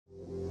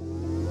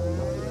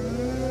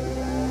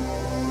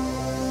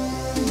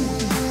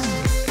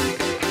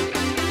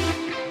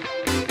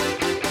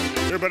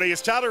everybody,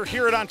 it's Tyler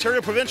here at Ontario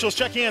Provincials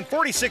checking in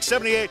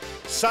 4678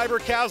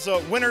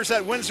 CyberCavs, winners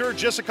at Windsor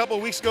just a couple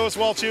of weeks ago as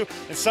well too,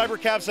 and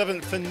CyberCavs have a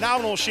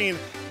phenomenal machine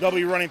they'll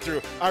be running through.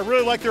 I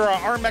really like their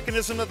arm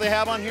mechanism that they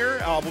have on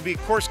here. We'll be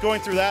of course going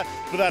through that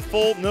for that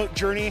full note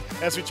journey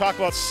as we talk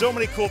about so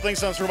many cool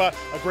things on this robot.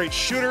 A great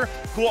shooter,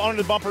 cool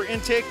under the bumper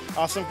intake,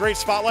 some great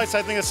spotlights.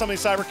 I think that's something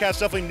CyberCavs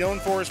definitely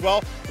known for as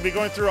well. We'll be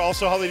going through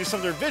also how they do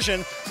some of their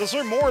vision. So let's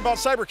learn more about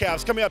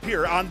CyberCavs coming up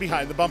here on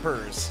Behind the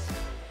Bumpers.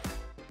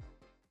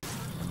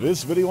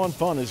 This video on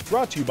fun is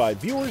brought to you by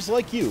viewers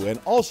like you and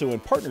also in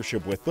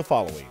partnership with the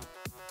following.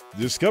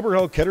 Discover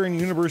how Kettering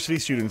University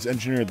students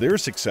engineer their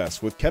success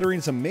with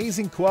Kettering's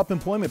amazing co-op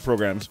employment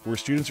programs where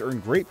students earn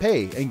great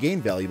pay and gain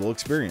valuable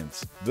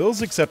experience.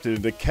 Those accepted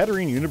into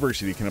Kettering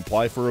University can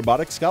apply for a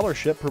robotics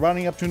scholarship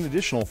providing up to an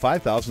additional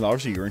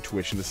 $5,000 a year in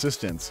tuition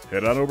assistance.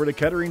 Head on over to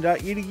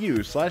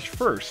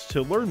kettering.edu/first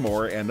to learn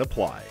more and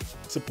apply.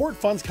 Support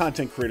Fun's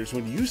content creators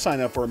when you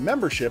sign up for a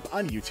membership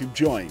on YouTube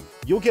Join.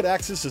 You'll get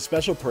access to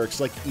special perks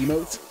like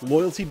emotes,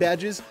 loyalty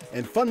badges,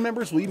 and Fun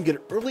members will even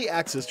get early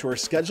access to our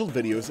scheduled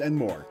videos and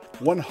more.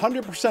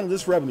 100% of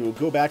this revenue will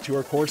go back to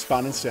our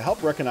correspondents to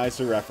help recognize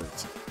their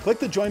efforts. Click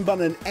the Join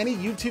button in any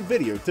YouTube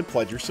video to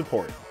pledge your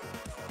support.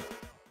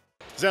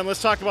 Zen,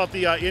 let's talk about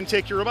the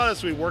intake of your robot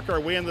as we work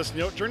our way in this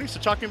note journey. So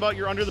talking about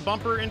your under the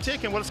bumper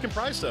intake and what it's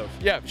comprised of.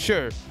 Yeah,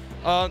 sure.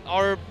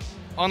 Our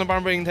under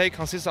bumper intake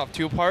consists of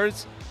two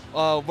parts.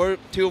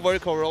 Two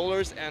vertical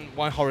rollers and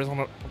one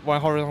horizontal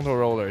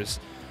rollers.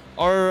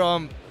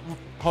 Our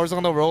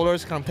horizontal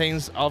rollers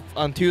contains of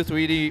two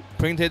 3D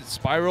printed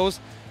spirals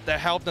that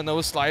help the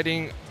node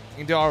sliding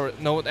into our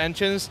node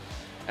engines,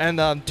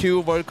 and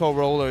two vertical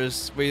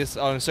rollers with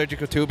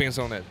surgical tubings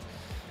on it.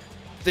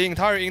 The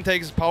entire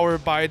intake is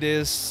powered by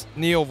this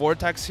Neo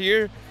Vortex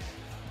here,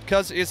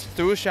 because it's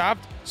through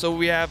shaft. So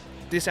we have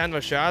this end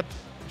of shaft.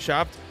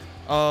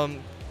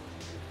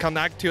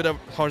 Connect to the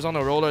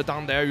horizontal roller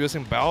down there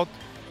using belt,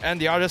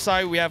 and the other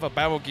side we have a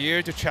bevel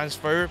gear to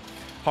transfer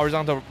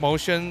horizontal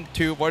motion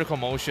to vertical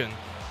motion,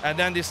 and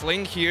then this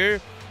link here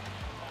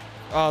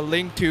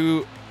linked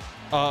to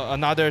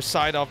another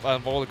side of a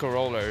vertical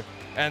roller,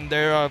 and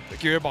there are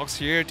gearbox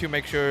here to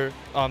make sure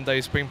they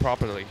spring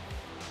properly.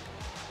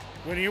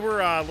 When you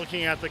were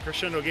looking at the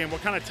Crescendo game, what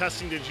kind of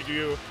testing did you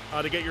do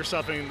to get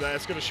yourself in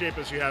as good a shape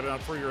as you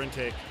have for your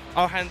intake?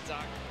 Our hands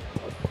on.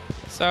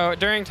 So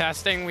during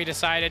testing, we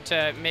decided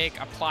to make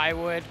a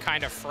plywood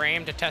kind of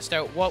frame to test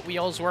out what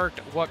wheels worked,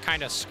 what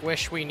kind of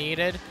squish we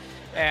needed,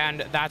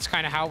 and that's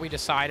kind of how we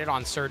decided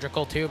on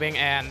surgical tubing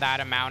and that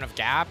amount of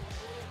gap.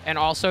 And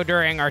also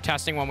during our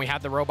testing, when we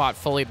had the robot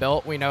fully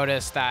built, we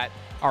noticed that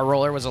our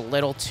roller was a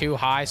little too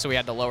high, so we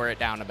had to lower it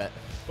down a bit.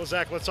 Well,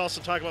 Zach, let's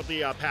also talk about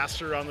the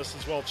pass-through on this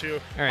as well,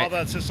 too. All right. How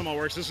that system all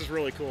works. This is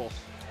really cool.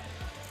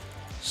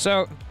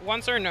 So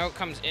once our note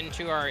comes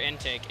into our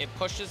intake, it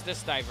pushes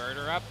this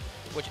diverter up,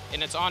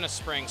 and it's on a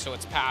spring, so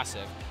it's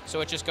passive.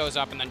 So it just goes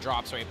up and then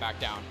drops right back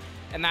down.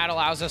 And that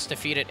allows us to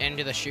feed it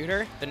into the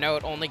shooter. The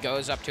note only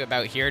goes up to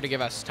about here to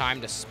give us time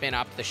to spin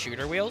up the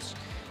shooter wheels.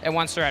 And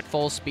once they're at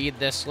full speed,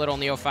 this little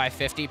Neo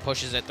 550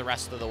 pushes it the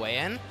rest of the way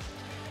in.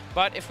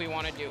 But if we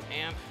want to do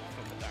amp,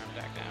 I'll put the arm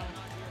back down.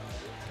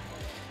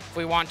 If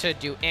we want to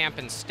do amp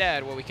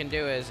instead, what we can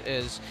do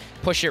is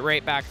push it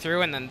right back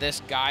through, and then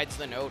this guides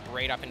the note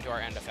right up into our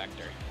end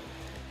effector.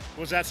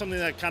 Was that something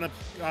that kind of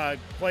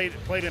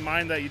played in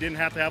mind, that you didn't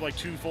have to have like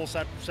two full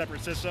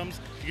separate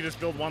systems? You could just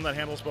build one that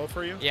handles both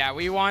for you? Yeah,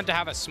 we wanted to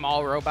have a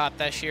small robot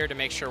this year to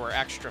make sure we're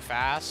extra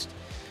fast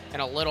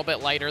and a little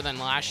bit lighter than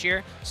last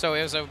year. So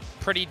it was a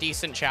pretty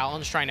decent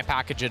challenge trying to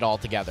package it all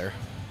together.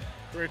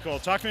 Very cool.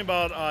 Talk to me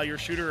about your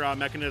shooter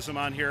mechanism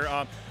on here.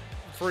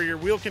 For your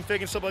wheel config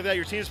and stuff like that,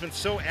 your team's been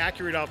so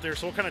accurate out there.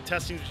 So what kind of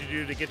testing did you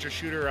do to get your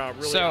shooter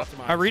really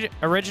optimized?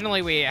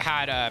 Originally we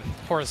had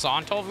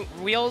horizontal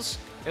wheels.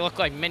 They look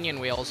like minion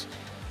wheels.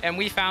 And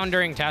we found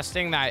during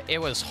testing that it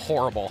was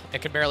horrible.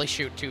 It could barely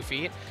shoot 2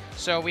 feet.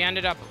 So we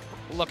ended up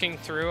looking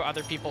through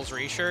other people's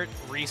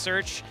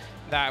research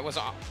that was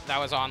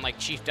on like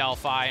Chief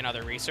Delphi and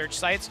other research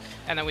sites.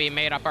 And then we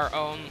made up our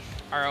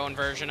own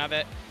version of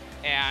it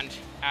and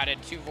added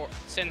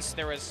since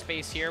there was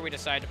space here, we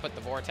decided to put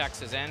the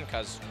vortexes in,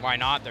 because why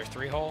not? They're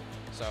 3-hole.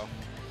 So,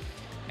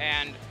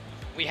 and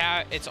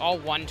it's all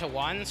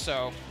 1-to-1,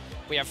 so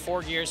we have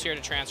 4 gears here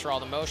to transfer all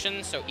the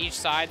motion, so each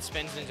side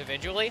spins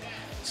individually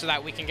so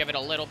that we can give it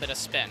a little bit of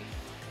spin.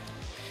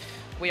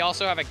 We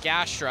also have a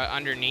gas strut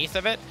underneath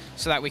of it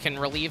so that we can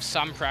relieve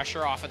some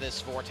pressure off of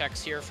this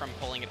vortex here from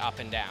pulling it up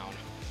and down.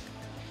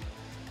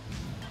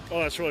 Oh,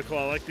 that's really cool.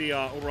 I like the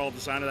overall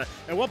design of that.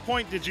 At what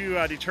point did you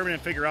determine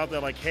and figure out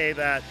that, like, hey,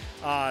 that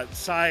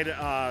side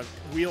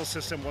wheel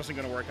system wasn't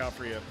going to work out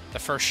for you? The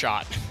first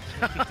shot.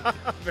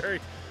 Very,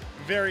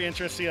 very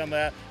interesting on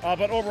that.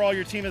 But overall,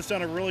 your team has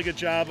done a really good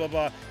job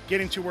of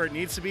getting to where it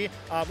needs to be.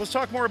 Let's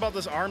talk more about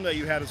this arm that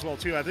you had as well,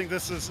 too. I think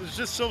this is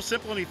just so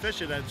simple and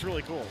efficient that it's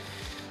really cool.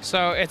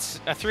 So it's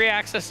a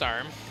 3-axis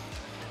arm.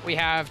 We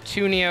have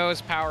 2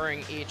 Neos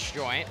powering each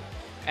joint,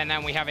 and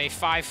then we have a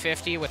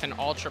 550 with an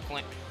ultra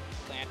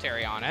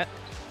planetary on it.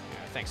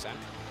 Thanks, Sam.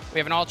 We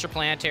have an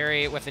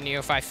ultraplanetary with the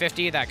Neo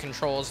 550 that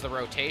controls the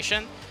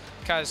rotation.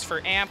 Because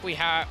for amp, we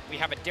have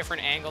a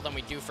different angle than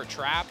we do for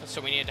trap,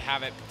 so we needed to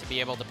have it to be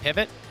able to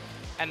pivot.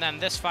 And then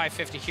this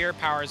 550 here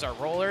powers our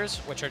rollers,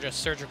 which are just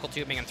surgical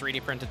tubing and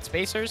 3D printed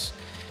spacers.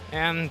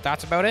 And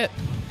that's about it.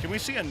 Can we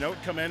see a note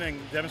come in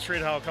and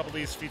demonstrate how a couple of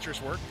these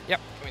features work?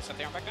 Yep. Can we set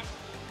the arm back down?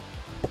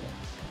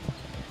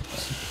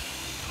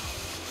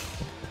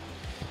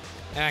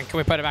 And can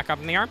we put it back up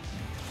in the arm?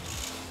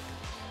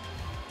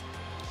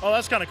 Oh,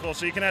 that's kind of cool.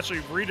 So you can actually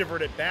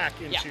re-divert it back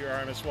into your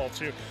arm as well,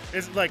 too.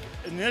 Is it like,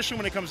 initially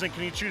when it comes in,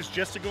 can you choose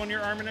just to go in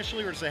your arm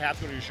initially, or does it have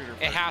to go to your shooter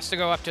first? It has to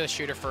go up to the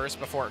shooter first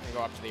before it can go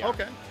up to the arm.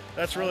 Okay.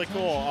 That's really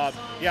cool.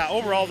 Yeah,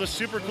 overall, just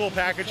super cool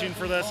packaging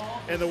for this,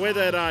 and the way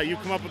that you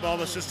come up with all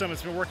the system,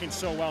 it's been working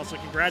so well, so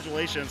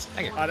congratulations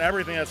on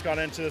everything that's gone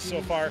into this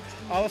so far.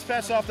 Let's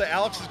pass off to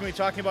Alex, who's going to be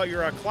talking about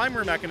your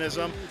climber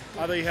mechanism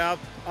that you have.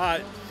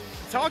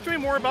 Talk to me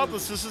more about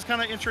this. This is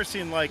kind of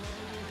interesting. Like,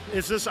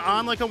 is this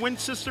on like a wind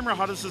system, or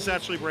how does this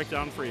actually break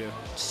down for you?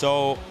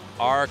 So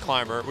our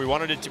climber, we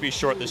wanted it to be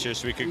short this year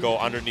so we could go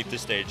underneath the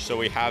stage. So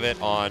we have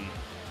it on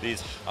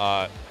these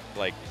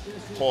like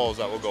poles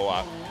that will go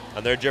up,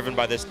 and they're driven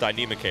by this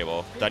Dyneema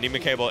cable. Dyneema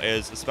cable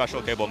is a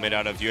special cable made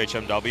out of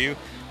UHMW,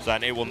 so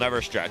that it will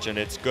never stretch, and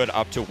it's good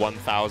up to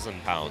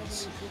 1,000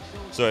 pounds.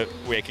 So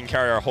we can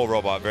carry our whole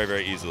robot very,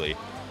 very easily.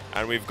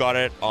 And we've got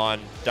it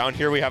on, down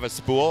here we have a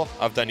spool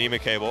of Dyneema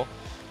cable,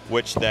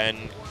 which then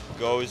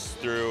goes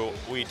through,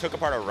 we took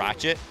apart a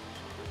ratchet,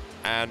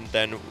 and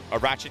then a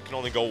ratchet can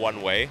only go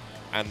one way,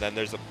 and then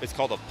there's it's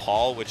called a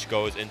pawl, which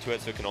goes into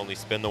it, so it can only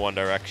spin the one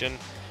direction.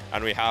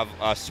 And we have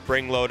a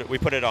spring-loaded, we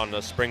put it on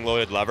a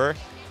spring-loaded lever,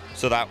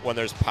 so that when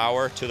there's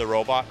power to the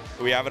robot,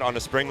 we have it on a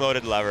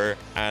spring-loaded lever,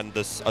 and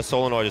a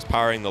solenoid is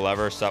powering the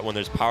lever, so that when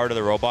there's power to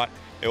the robot,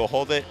 it will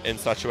hold it in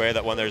such a way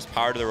that when there's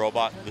power to the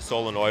robot, the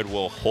solenoid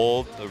will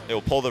it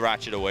will pull the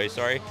ratchet away,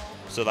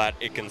 so that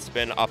it can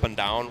spin up and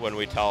down when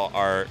we tell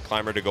our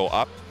climber to go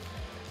up.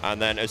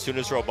 And then as soon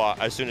as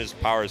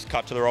power is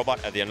cut to the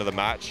robot at the end of the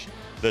match,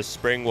 the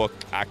spring will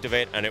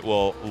activate and it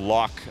will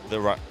lock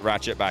the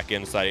ratchet back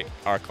in so that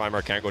our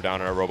climber can't go down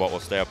and our robot will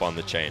stay up on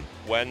the chain.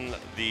 When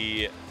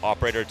the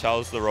operator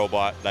tells the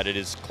robot that it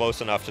is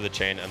close enough to the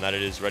chain and that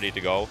it is ready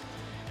to go,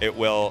 it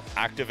will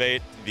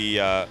activate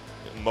the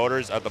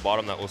motors at the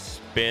bottom that will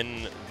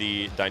spin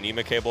the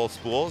Dyneema cable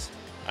spools,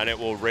 and it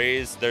will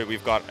raise,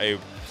 we've got a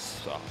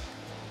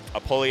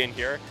pulley in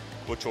here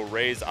which will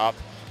raise up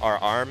our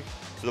arm.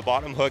 So the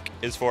bottom hook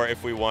is for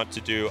if we want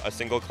to do a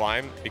single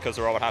climb, because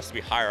the robot has to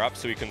be higher up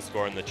so we can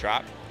score in the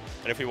trap.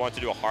 And if we want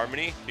to do a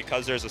harmony,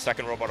 because there's a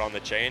second robot on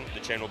the chain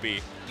will be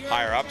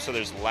higher up, so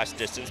there's less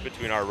distance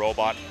between our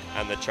robot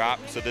and the trap.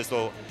 So this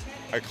will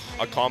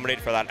accommodate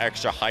for that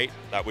extra height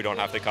that we don't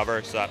have to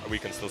cover, so that we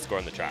can still score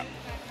in the trap.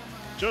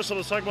 Joseph,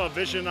 let's talk about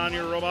vision on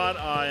your robot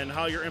and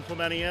how you're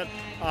implementing it.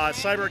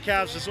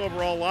 CyberCavs, just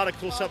overall, a lot of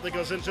cool stuff that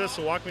goes into this,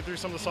 so walk me through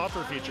some of the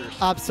software features.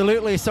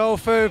 Absolutely. So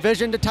for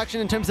vision detection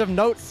in terms of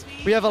notes,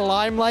 we have a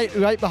limelight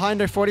right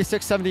behind our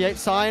 4678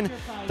 sign.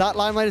 That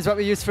limelight is what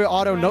we use for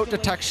auto note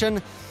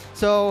detection.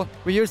 So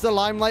we use the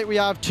limelight. We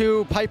have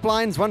two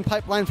pipelines, one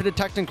pipeline for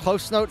detecting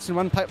close notes and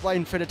one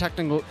pipeline for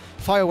detecting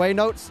far away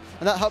notes.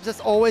 And that helps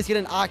us always get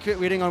an accurate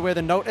reading on where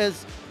the note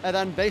is. And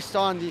then based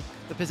on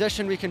the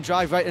position, we can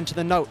drive right into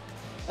the note.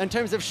 In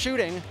terms of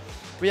shooting,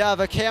 we have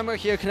a camera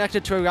here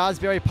connected to a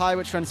Raspberry Pi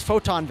which runs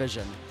photon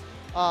vision.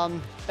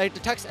 It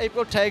detects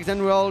April tags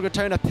and will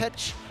return a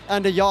pitch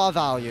and a yaw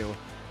value.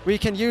 We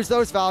can use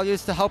those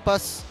values to help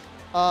us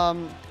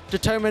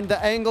determine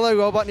the angle a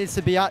robot needs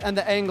to be at and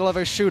the angle of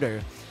a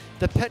shooter.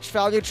 The pitch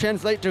value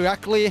translates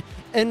directly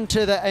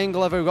into the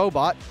angle of a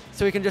robot,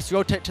 so we can just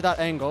rotate to that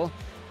angle.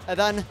 And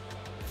then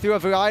through a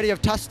variety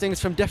of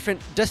testings from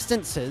different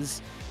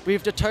distances,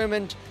 we've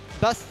determined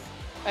best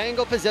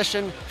angle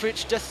position for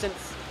each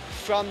distance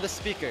from the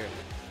speaker.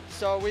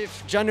 So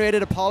we've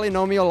generated a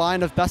polynomial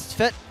line of best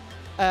fit,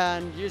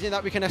 and using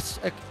that we can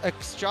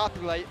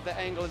extrapolate the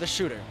angle of the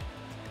shooter.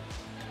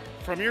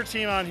 From your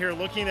team on here,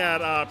 looking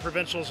at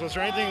provincials, was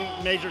there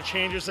anything major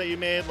changes that you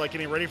made, like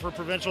getting ready for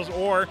provincials,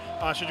 or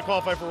should you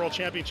qualify for world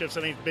championships,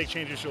 any big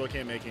changes you're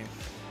looking at making?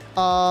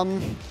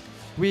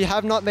 We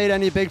have not made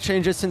any big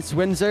changes since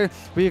Windsor.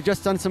 We've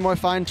just done some more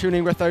fine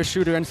tuning with our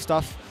shooter and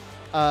stuff.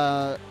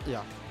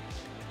 Yeah.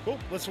 Cool.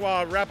 Let's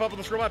wrap up with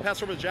this robot.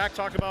 Pass over to Jack.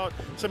 Talk about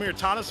some of your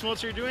autonomous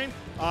modes you're doing,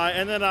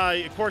 and then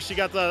of course you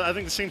got I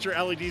think the signature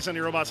LEDs on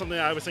your robot. Something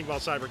I always think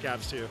about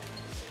CyberCavs too.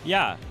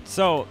 Yeah.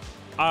 So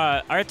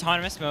our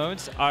autonomous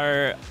modes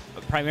are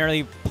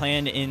primarily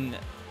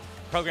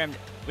programmed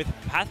with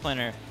Path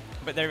Planner,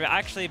 but they've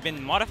actually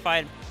been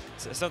modified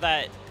so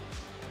that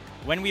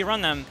when we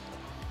run them,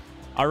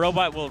 our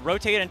robot will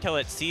rotate until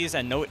it sees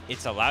a note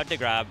it's allowed to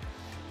grab.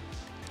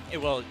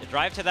 It will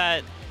drive to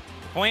that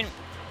point.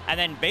 And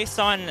then based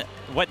on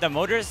what the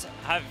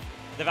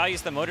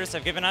values the motors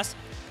have given us,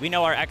 we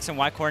know our X and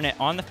Y coordinate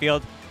on the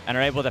field and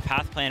are able to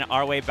path plan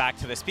our way back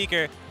to the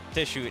speaker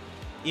to shoot,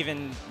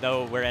 even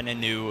though we're in a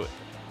new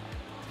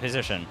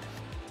position.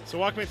 So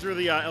walk me through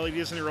the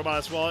LEDs in your robot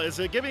as well. Is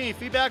it giving any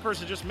feedback, or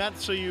is it just meant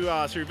so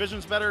your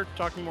vision's better?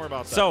 Talk to me more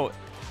about that. So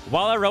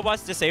while our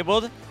robot's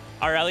disabled,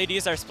 our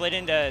LEDs are split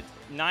into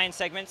 9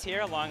 segments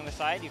here along the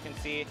side. You can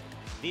see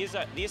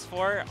these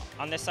 4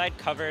 on this side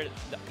cover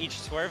each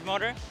swerve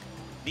motor.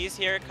 These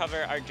here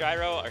cover our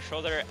gyro, our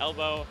shoulder,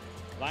 elbow,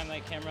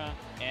 limelight camera,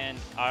 and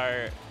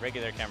our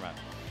regular camera.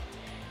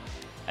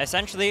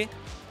 Essentially,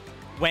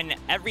 when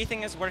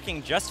everything is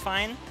working just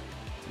fine,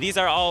 these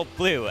are all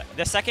blue.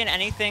 The second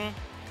anything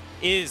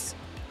is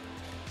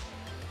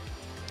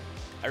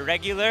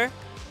irregular,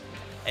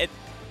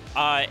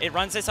 it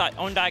runs its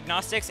own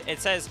diagnostics. It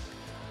says,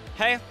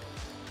 hey,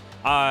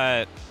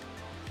 I'm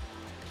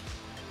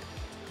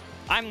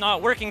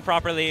not working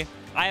properly.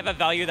 I have a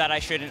value that I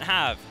shouldn't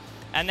have.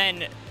 And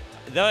then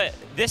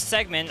this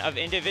segment of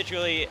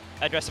individually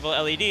addressable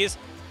LEDs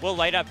will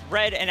light up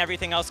red and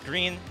everything else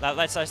green. That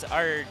lets us,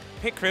 our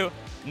pit crew,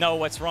 know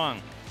what's wrong.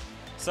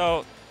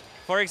 So,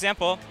 for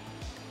example,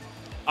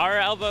 our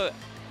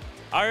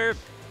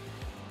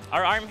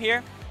arm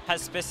here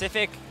has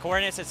specific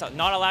coordinates it's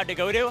not allowed to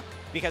go to,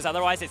 because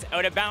otherwise it's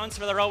out of bounds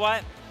for the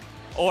robot,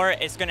 or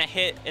it's going to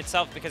hit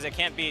itself because it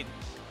can't be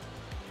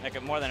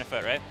like more than a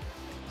foot, right?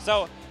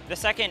 So the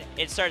second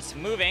it starts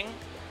moving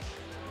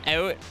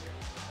out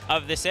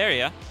of this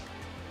area,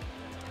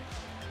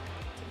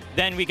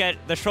 then we get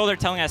the shoulder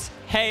telling us,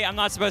 hey, I'm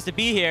not supposed to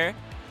be here.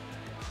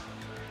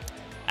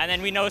 And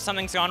then we know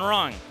something's gone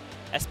wrong,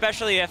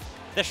 especially if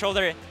the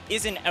shoulder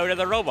isn't out of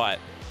the robot.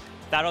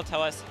 That'll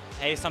tell us,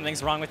 hey,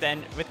 something's wrong with the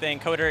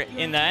encoder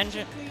in the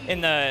engine,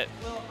 in the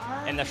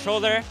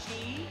shoulder,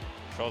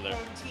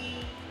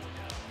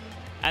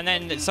 and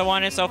then so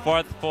on and so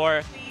forth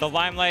for the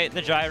limelight,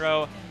 the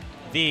gyro,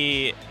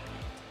 the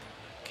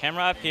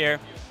camera up here,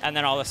 and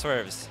then all the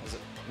swerves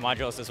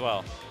modules as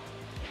well.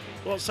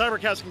 Well,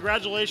 CyberCavs,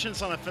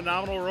 congratulations on a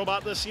phenomenal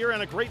robot this year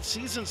and a great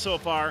season so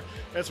far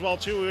as well,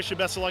 too. We wish you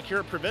best of luck here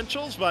at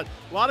Provincials, but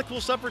a lot of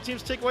cool stuff for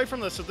teams to take away from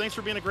this. So thanks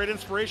for being a great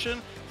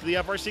inspiration to the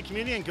FRC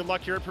community, and good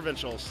luck here at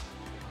Provincials.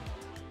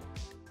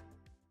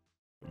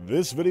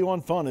 This video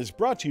on fun is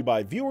brought to you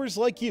by viewers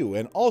like you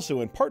and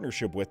also in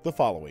partnership with the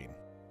following.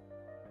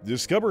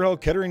 Discover how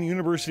Kettering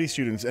University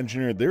students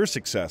engineered their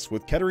success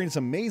with Kettering's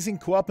amazing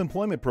co-op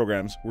employment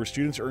programs where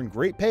students earn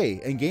great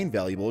pay and gain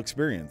valuable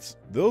experience.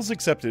 Those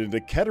accepted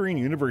into Kettering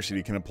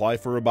University can apply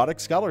for a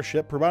robotics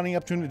scholarship, providing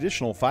up to an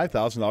additional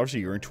 $5,000 a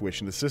year in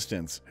tuition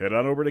assistance. Head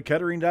on over to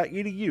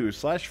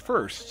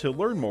kettering.edu/first to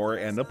learn more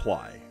and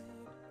apply.